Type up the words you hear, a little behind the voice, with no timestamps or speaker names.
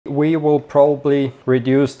we will probably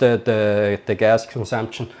reduce the gas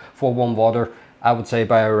consumption for warm water, I would say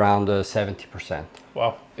by around 70%.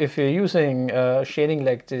 Wow. If you're using shading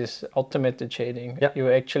like this, automated shading, yeah,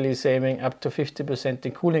 you're actually saving up to 50%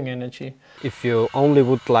 in cooling energy. If you only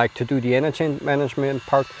would like to do the energy management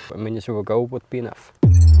part, a minute or go would be enough.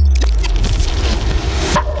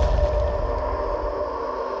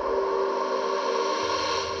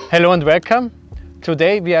 Hello and welcome.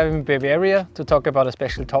 Today we are in Bavaria to talk about a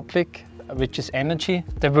special topic, which is energy.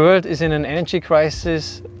 The world is in an energy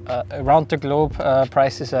crisis. Around the globe,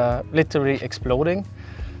 prices are literally exploding.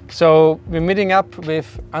 So we're meeting up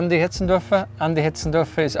with Andreas Hetzendorfer. Andreas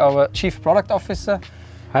Hetzendorfer is our Chief Product Officer.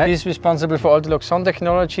 Hi. He's responsible for all the Loxone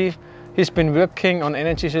technology. He's been working on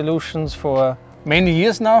energy solutions for many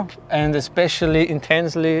years now, and especially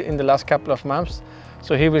intensely in the last couple of months.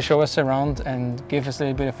 So he will show us around and give us a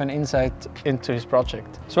little bit of an insight into his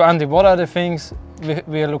project. So Andy, what are the things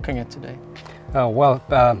we are looking at today?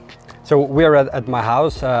 So we're at my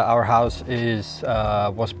house. Our house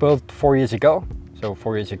was built 4 years ago. So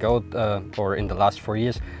 4 years ago, or in the last 4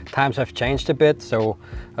 years, times have changed a bit. So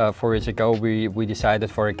 4 years ago, we decided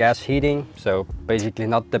for a gas heating. So basically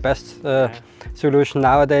not the best solution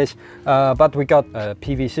nowadays. But we got a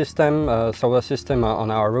PV system, solar system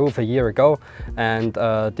on our roof a year ago. And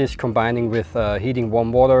this combining with heating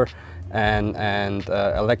warm water and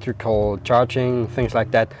electrical charging, things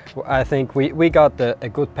like that, I think we got a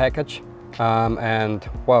good package.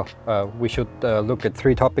 We should look at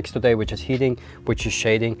 3 topics today, which is heating, which is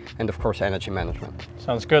shading, and of course energy management.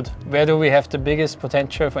 Sounds good. Where do we have the biggest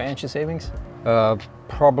potential for energy savings?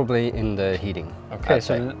 Probably in the heating. Okay,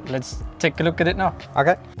 so let's take a look at it now.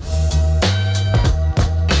 Okay.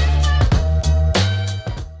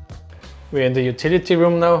 We're in the utility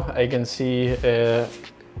room now. I can see a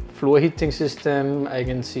floor heating system, I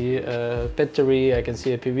can see a battery, I can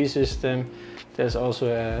see a PV system. There's also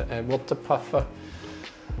a water puffer.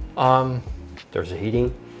 There's a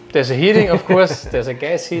heating. There's a heating, of course. There's a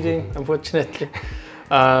gas heating, unfortunately.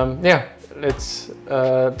 Yeah, let's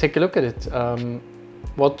take a look at it.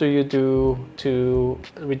 What do you do to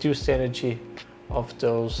reduce the energy of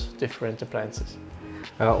those different appliances?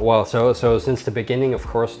 So since the beginning, of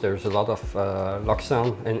course, there's a lot of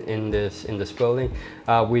Loxone in this building.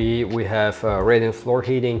 We have radiant floor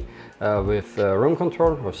heating with room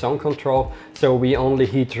control or zone control. So we only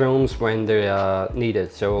heat rooms when they are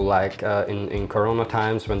needed. So like in Corona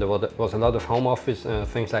times, when there was a lot of home office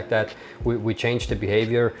things like that, we changed the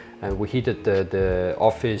behavior and we heated the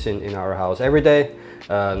office in our house every day.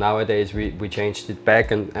 Nowadays we changed it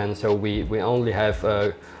back, and so we only have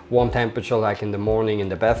warm temperature like in the morning in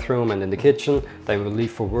the bathroom and in the kitchen. Then we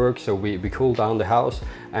leave for work, so we cool down the house,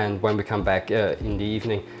 and when we come back in the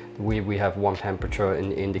evening, we have warm temperature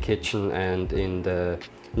in the kitchen and in the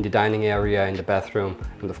dining area, in the bathroom,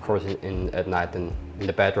 and of course at night in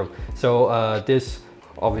the bedroom. So this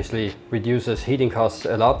obviously reduces heating costs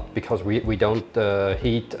a lot, because we don't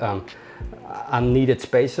heat unneeded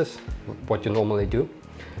spaces, what you normally do.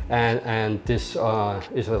 And this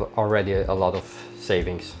is already a lot of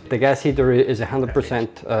savings. The gas heater is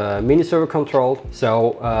 100% mini servo controlled,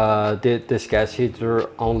 so this gas heater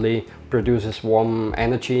only produces warm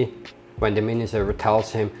energy when the mini servo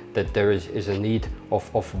tells him that there is a need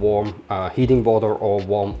of warm heating water or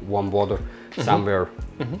warm water somewhere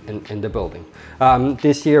in the building.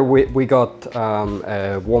 This year we got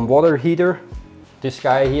a warm water heater, this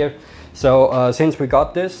guy here. So since we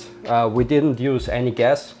got this, we didn't use any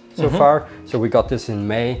gas so far. So we got this in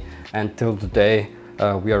May, and till today,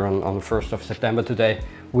 we are on the 1st of September today,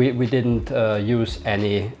 we didn't use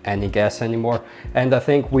any gas anymore. And I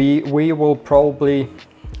think we will probably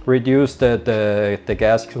reduce the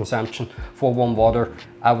gas consumption for warm water,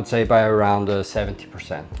 I would say by around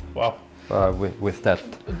 70%. Wow. With that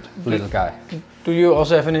little guy. Do you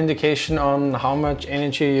also have an indication on how much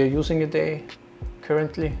energy you're using a day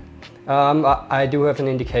currently? I do have an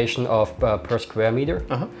indication of per square meter.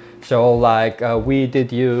 So like we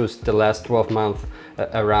did use the last 12 months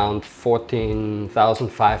around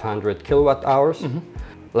 14,500 kilowatt hours.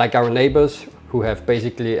 Like our neighbors who have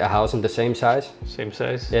basically a house in the same size. Same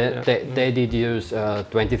size? Yeah, they did use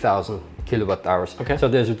 20,000 kilowatt hours. Okay. So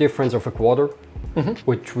there's a difference of a quarter.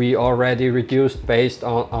 Which we already reduced based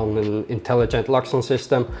on an intelligent Loxone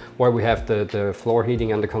system, where we have the floor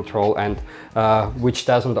heating under control, and which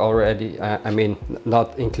doesn't already,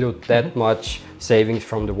 not include that much savings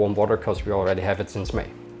from the warm water, because we already have it since May.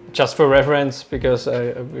 Just for reference, because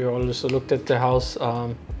we also looked at the house,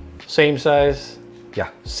 same size, yeah,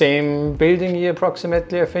 same building year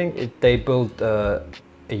approximately, I think. They built a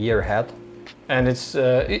year ahead. And it's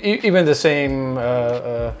even the same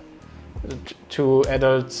two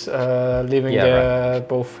adults living Yeah, there,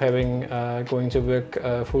 both having going to work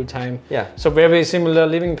full time. Yeah. So very similar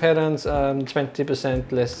living patterns,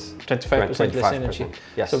 20% less, 25% less energy.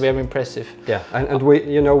 Yes. So very impressive. Yeah, and we,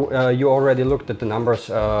 you know, you already looked at the numbers,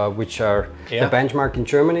 which are the benchmark in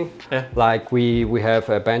Germany. Yeah. Like we have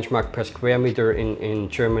a benchmark per square meter in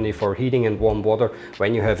Germany for heating and warm water.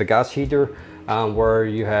 When you have a gas heater, where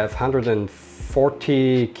you have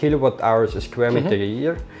 140 kilowatt hours a square meter a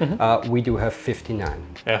year, we do have 59.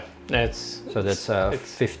 Yeah, that's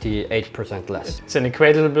 58% less. It's an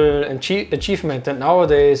incredible achievement, and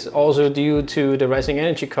nowadays, also due to the rising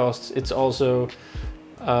energy costs, it's also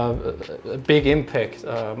a big impact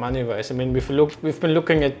money-wise. I mean, we've been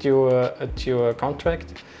looking at your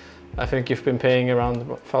contract. I think you've been paying around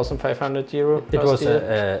 1,500 euro. It was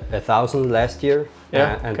 1,000 last year,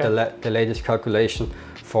 and the latest calculation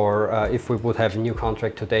for if we would have a new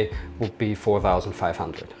contract today would be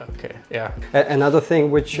 4,500. Okay, yeah. Another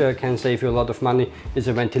thing which can save you a lot of money is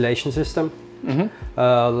a ventilation system.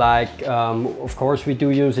 Of course, we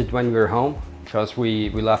do use it when we're home, because we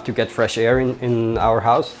love to get fresh air in our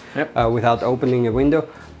house without opening a window.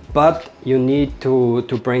 But you need to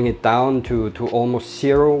bring it down to almost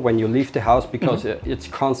zero when you leave the house, because it's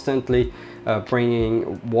constantly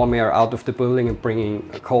bringing warm air out of the building and bringing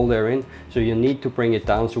cold air in. So you need to bring it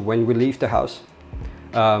down. So when we leave the house,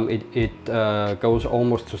 it goes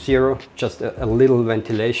almost to zero, just a little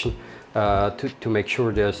ventilation to make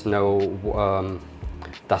sure there's no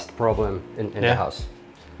dust problem in the house.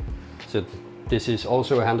 So this is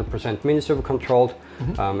also 100% mini-servo controlled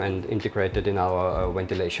and integrated in our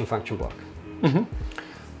ventilation function block. I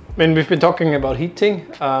mean, we've been talking about heating,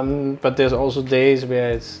 but there's also days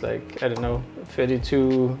where it's like, I don't know,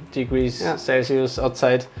 32 degrees Celsius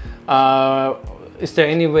outside. Is there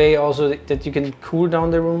any way also that you can cool down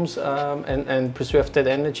the rooms and preserve that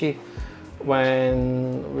energy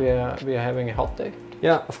when we are having a hot day?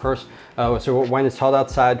 Yeah, of course. So when it's hot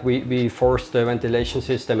outside, we force the ventilation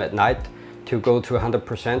system at night to go to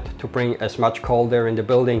 100% to bring as much cold air in the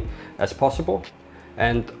building as possible.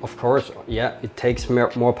 And of course, it takes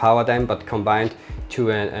more power then, but combined to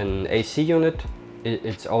an AC unit,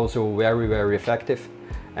 it's also very, very effective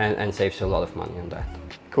and saves a lot of money on that.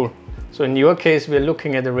 Cool. So in your case, we're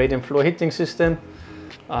looking at a radiant floor heating system.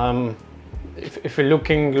 If we're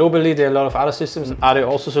looking globally, there are a lot of other systems. Are there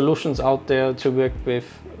also solutions out there to work with,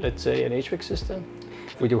 let's say, an HVAC system?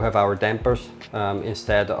 We do have our dampers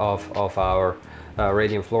instead of our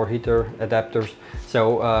radiant floor heater adapters.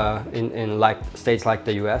 So in states like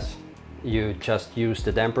the US, you just use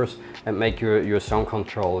the dampers and make your zone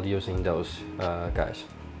control using those guys.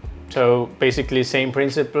 So basically same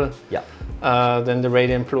principle than the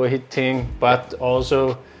radiant floor heating, but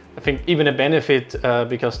also I think even a benefit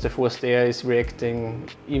because the forced air is reacting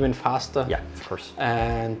even faster. Yeah, of course.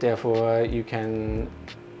 And therefore you can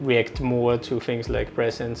react more to things like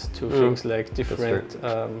presence, to things like different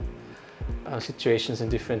situations in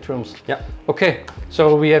different rooms. Yeah. Okay,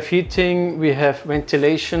 so we have heating, we have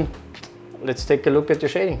ventilation. Let's take a look at your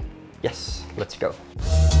shading. Yes, let's go.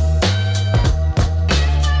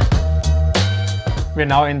 We're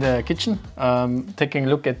now in the kitchen, taking a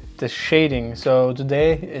look at the shading. So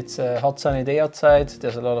today it's a hot sunny day outside,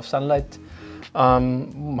 there's a lot of sunlight.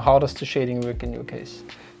 How does the shading work in your case?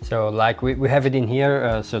 So like we have it in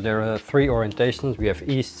here, so there are 3 orientations. We have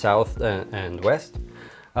east, south and west.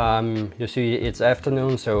 You see it's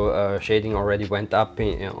afternoon, so shading already went up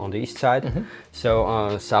on the east side.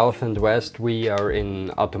 So south and west we are in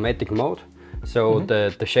automatic mode. So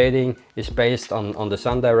the shading is based on the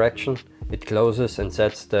sun direction. It closes and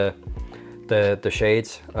sets the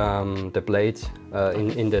shades, the blades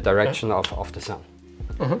in the direction of the sun.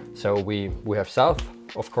 So we have south,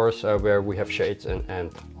 of course, where we have shades,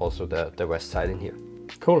 and also the west side in here.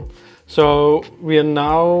 Cool. So we are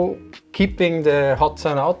now keeping the hot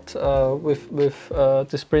sun out with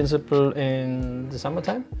this principle in the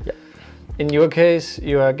summertime. Yeah. In your case,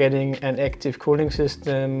 you are getting an active cooling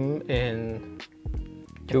system in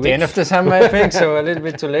at the end of the summer, I think, so a little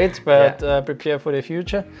bit too late, but prepare for the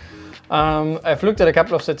future. I've looked at a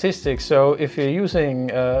couple of statistics. So if you're using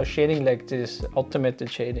shading like this, automated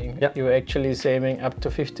shading, you're actually saving up to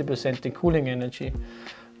 50% in cooling energy.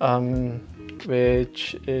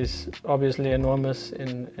 which is obviously enormous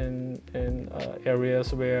in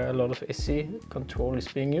areas where a lot of AC control is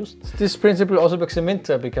being used. This principle also works in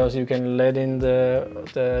winter because you can let in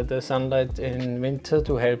the sunlight in winter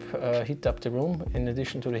to help heat up the room in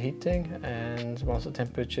addition to the heating, and once the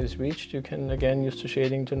temperature is reached you can again use the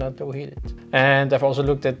shading to not overheat it. And I've also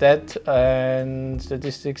looked at that, and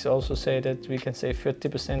statistics also say that we can save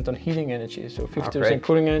 30% on heating energy, so 50%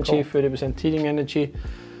 cooling energy, 30% heating energy.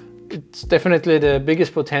 It's definitely the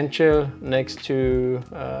biggest potential next to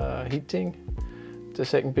heating. The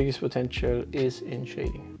second biggest potential is in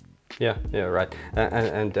shading. Yeah, right.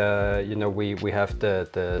 And you know, we have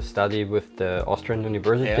the study with the Austrian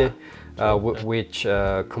university, which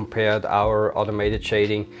compared our automated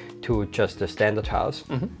shading to just a standard house,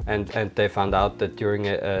 and they found out that during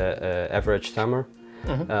a average summer,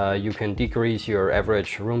 you can decrease your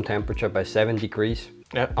average room temperature by 7 degrees.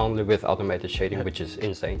 Only with automated shading, which is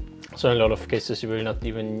insane. So in a lot of cases you will not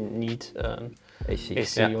even need AC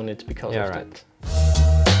unit because of that.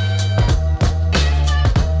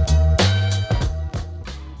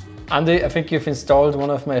 Andy, I think you've installed one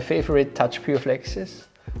of my favorite touch pure flexes.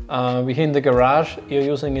 We're here in the garage, you're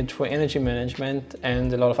using it for energy management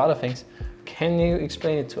and a lot of other things. Can you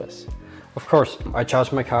explain it to us? Of course, I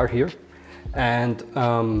charge my car here. And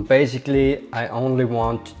basically I only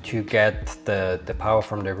want to get the power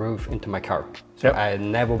from the roof into my car. So I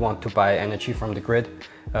never want to buy energy from the grid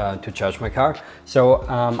to charge my car. So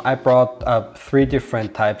I brought up 3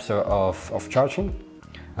 different types of charging.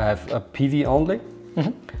 I have a PV only.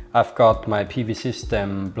 I've got my PV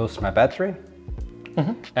system plus my battery.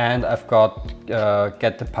 And I've got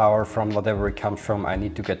get the power from whatever it comes from. I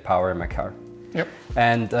need to get power in my car.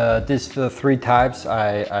 And these 3 types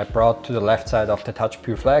I brought to the left side of the Touch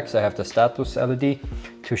Pure Flex. I have the status LED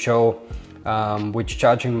to show which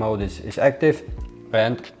charging mode is active,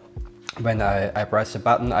 and when I press a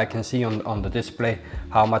button I can see on the display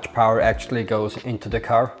how much power actually goes into the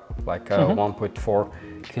car, like 1.4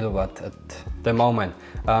 kilowatt at the moment.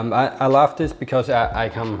 I love this because I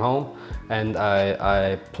come home and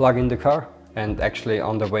I plug in the car, and actually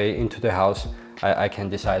on the way into the house I can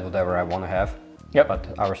decide whatever I want to have.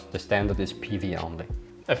 But the standard is PV only.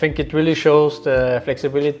 I think it really shows the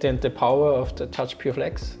flexibility and the power of the Touch Pure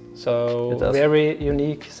Flex. So very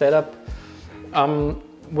unique setup.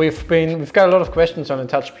 We've got a lot of questions on the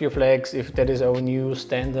Touch Pure Flex, if that is our new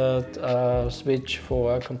standard switch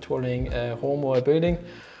for controlling a home or a building.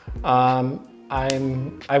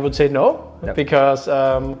 I would say no, because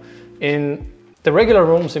in the regular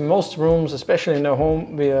rooms, in most rooms, especially in a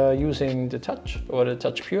home, we are using the Touch or the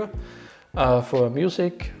Touch Pure for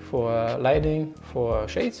music, for lighting, for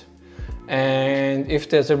shades. And if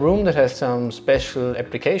there's a room that has some special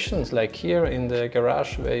applications, like here in the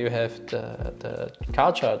garage where you have the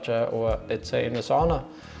car charger, or let's say in a sauna,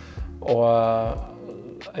 or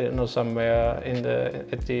I don't know, somewhere in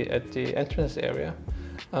at the entrance area,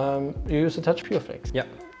 you use the Touch Pure Flex.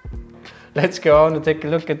 Let's go on and take a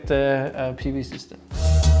look at the PV system.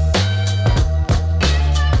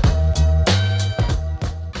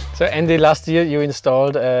 So Andy, last year you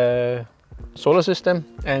installed a solar system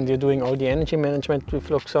and you're doing all the energy management with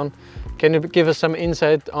Loxone. Can you give us some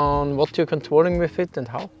insight on what you're controlling with it and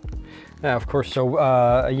how? Yeah, of course. So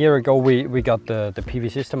a year ago we got the PV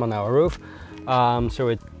system on our roof. So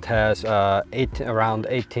it has around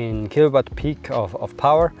 18 kilowatt peak of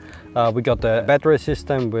power. We got the battery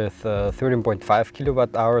system with 13.5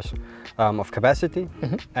 kilowatt hours of capacity.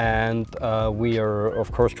 And we are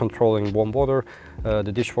of course controlling warm water,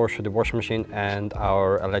 the dishwasher, the washing machine, and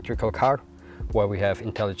our electrical car, where we have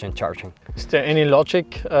intelligent charging. Is there any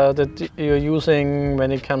logic that you're using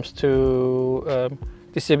when it comes to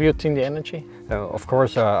distributing the energy? Of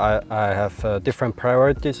course, I have different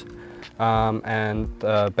priorities, and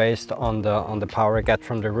based on the power I get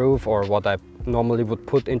from the roof or what I normally would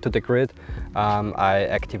put into the grid, I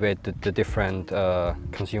activate the different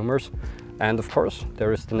consumers. And of course,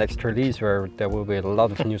 there is the next release where there will be a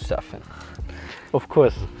lot of new stuff in. Of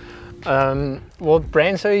course. What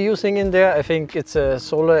brands are you using in there? I think it's a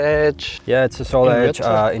Solar Edge. Yeah, it's a Solar Edge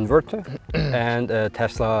inverter and a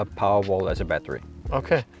Tesla Powerwall as a battery.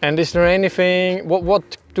 Okay. And is there anything,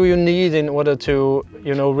 what do you need in order to,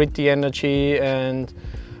 you know, read the energy and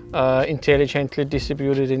intelligently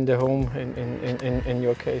distribute it in the home in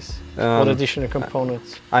your case? What additional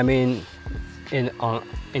components? I mean,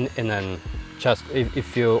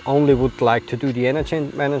 if you only would like to do the energy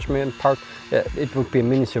management part, it would be a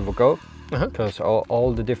Mini Servo Go, because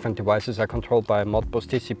all the different devices are controlled by Modbus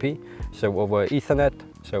TCP, so over Ethernet,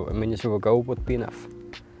 so a Mini Servo Go would be enough.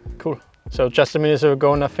 Cool. So just a minute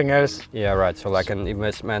ago, nothing else. Yeah, right. So like an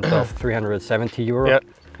investment of 370 euro, Yeah.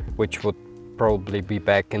 which would probably be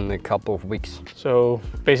back in a couple of weeks. So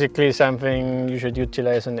basically something you should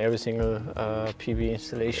utilize in every single PV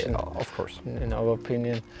installation. Yeah, of course. In our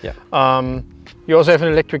opinion. Yeah. You also have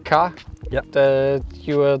an electric car. Yeah. That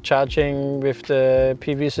you are charging with the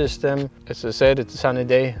PV system. As I said, it's a sunny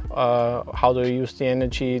day. How do you use the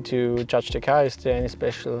energy to charge the car? Is there any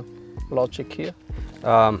special logic here?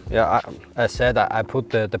 Yeah, as said, I put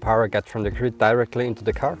the power I get from the grid directly into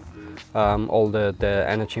the car. All the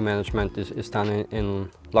energy management is done in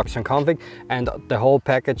Loxone config, and the whole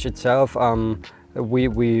package itself, we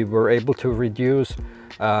were able to reduce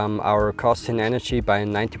our costs in energy by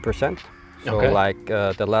 90%. So Okay. like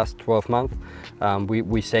the last 12 months,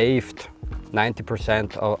 we saved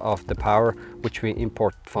 90% of the power which we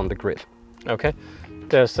import from the grid. Okay.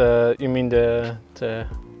 There's you mean the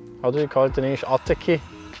how do you call it in English? Autarky?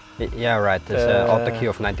 Yeah, right. There's an autarky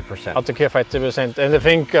of 90%. Autarky of 90%. And I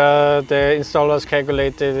think the installers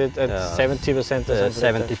calculated it at 70% or something.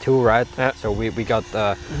 72, right? Yeah. So we got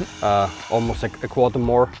almost a quarter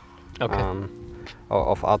more. Okay.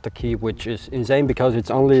 Of autarky, which is insane because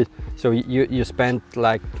it's only, so you spend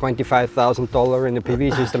like $25,000 in the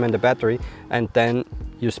PV system and the battery, and then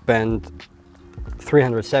you spend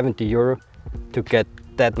 370 euro to get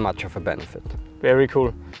that much of a benefit. Very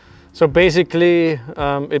cool. So basically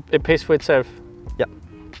it pays for itself. Yeah.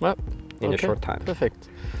 Well, in a short time. Perfect.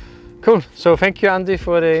 Cool. So thank you, Andy,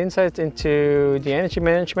 for the insight into the energy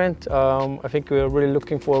management. I think we're really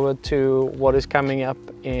looking forward to what is coming up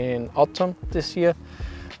in autumn this year.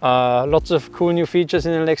 Lots of cool new features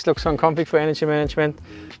in the next Loxone config for energy management.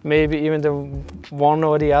 Maybe even the one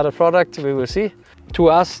or the other product, we will see. To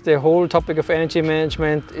us, the whole topic of energy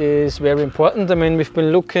management is very important. I mean, we've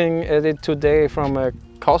been looking at it today from a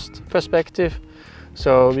cost perspective.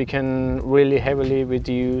 So we can really heavily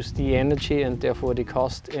reduce the energy and therefore the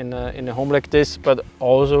cost in a home like this, but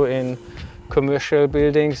also in commercial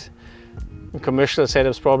buildings. In commercial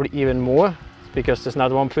setups probably even more, because there's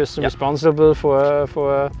not one person responsible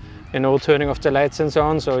for turning off the lights and so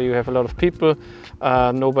on. So you have a lot of people,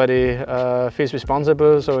 nobody feels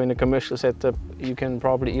responsible. So in a commercial setup, you can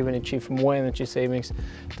probably even achieve more energy savings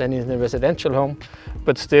than in a residential home.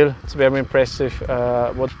 But still, it's very impressive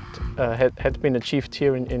what had been achieved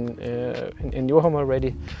here in your home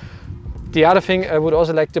already. The other thing I would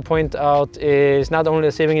also like to point out is not only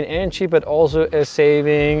a saving in energy, but also a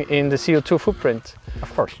saving in the CO2 footprint.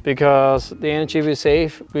 Of course. Because the energy we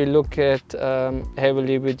save, we look at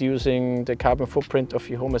heavily reducing the carbon footprint of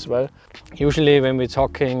your home as well. Usually when we're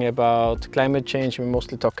talking about climate change, we're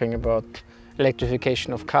mostly talking about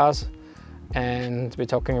electrification of cars, and we're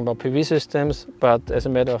talking about PV systems, but as a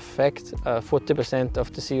matter of fact, 40%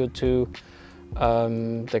 of the CO2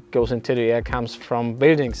 that goes into the air comes from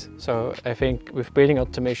buildings. So I think with building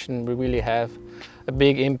automation, we really have a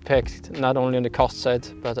big impact, not only on the cost side,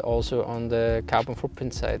 but also on the carbon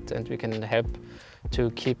footprint side, and we can help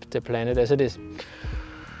to keep the planet as it is.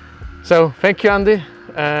 So thank you, Andy,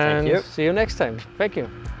 and Thank you. See you next time. Thank you.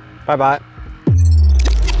 Bye-bye.